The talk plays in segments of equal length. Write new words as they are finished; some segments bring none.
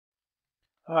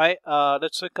Alright,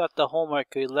 let's look at the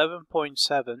homework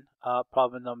 11.7,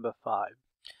 problem number 5.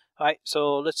 Alright,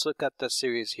 so let's look at the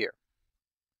series here.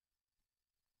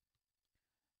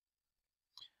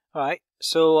 Alright,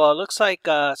 so looks like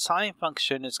sine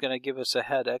function is going to give us a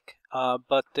headache,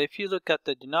 but if you look at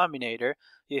the denominator,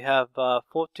 you have 4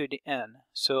 to the n.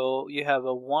 So you have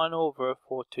a 1 over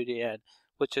 4 to the n,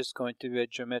 which is going to be a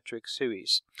geometric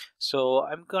series. So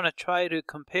I'm going to try to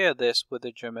compare this with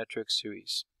a geometric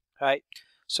series. Right?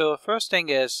 So first thing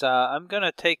is I'm going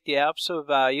to take the absolute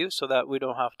value so that we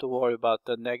don't have to worry about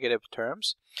the negative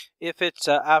terms. If it's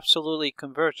absolutely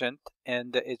convergent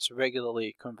and it's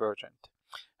regularly convergent.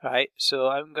 Right, so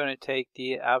I'm going to take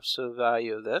the absolute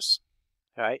value of this,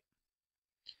 right?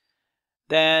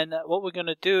 Then what we're going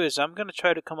to do is I'm going to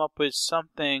try to come up with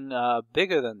something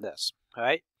bigger than this,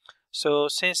 right? So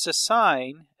since the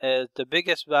sine, the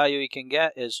biggest value you can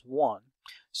get is 1.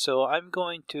 So I'm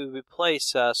going to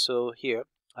replace, so here,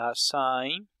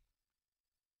 sine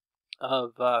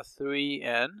of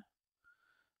 3n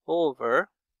over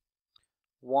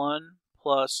 1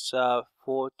 plus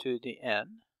 4 to the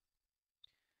n.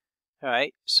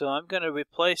 Alright, so I'm going to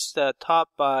replace the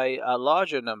top by a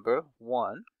larger number,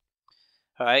 1.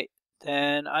 Alright,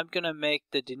 then I'm going to make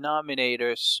the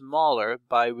denominator smaller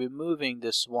by removing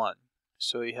this 1.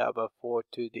 So you have a 4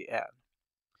 to the n.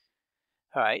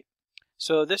 Alright,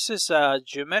 so this is a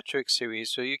geometric series,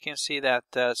 so you can see that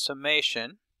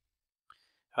summation,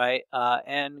 right,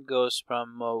 n goes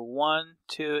from 1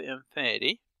 to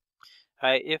infinity.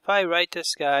 Alright, if I write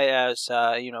this guy as,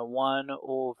 1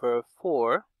 over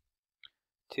 4,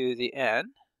 to the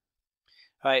n.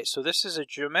 Alright, so this is a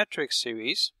geometric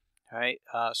series, right?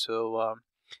 Let's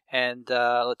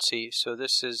see, so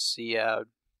this is the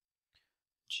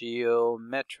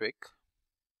geometric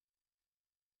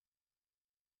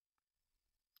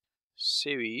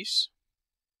series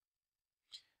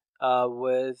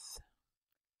with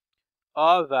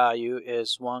r value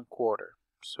is 1/4.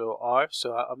 So r,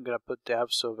 so I'm going to put the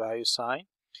absolute value sign,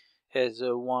 is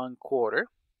 1/4,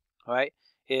 right?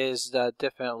 Is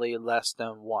definitely less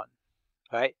than 1,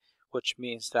 right? Which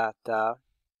means that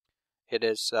it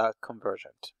is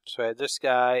convergent. So this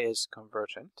guy is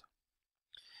convergent,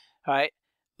 right?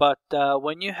 But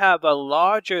when you have a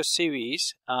larger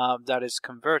series that is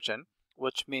convergent,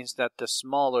 which means that the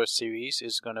smaller series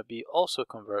is going to be also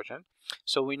convergent.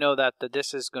 So we know that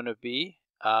this is going to be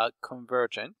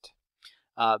convergent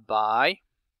by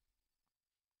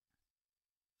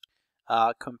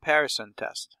comparison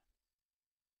test.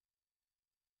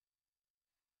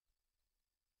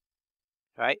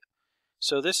 Right?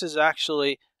 So this is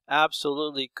actually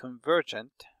absolutely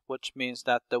convergent, which means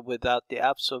that without the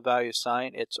absolute value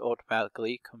sign, it's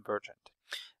automatically convergent.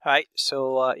 Alright,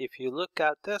 so if you look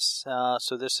at this,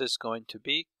 so this is going to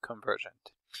be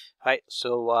convergent. Alright,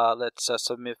 so let's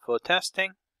submit for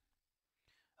testing.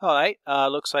 Alright,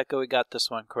 looks like we got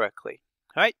this one correctly.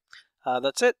 Alright,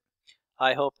 that's it.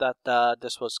 I hope that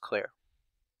this was clear.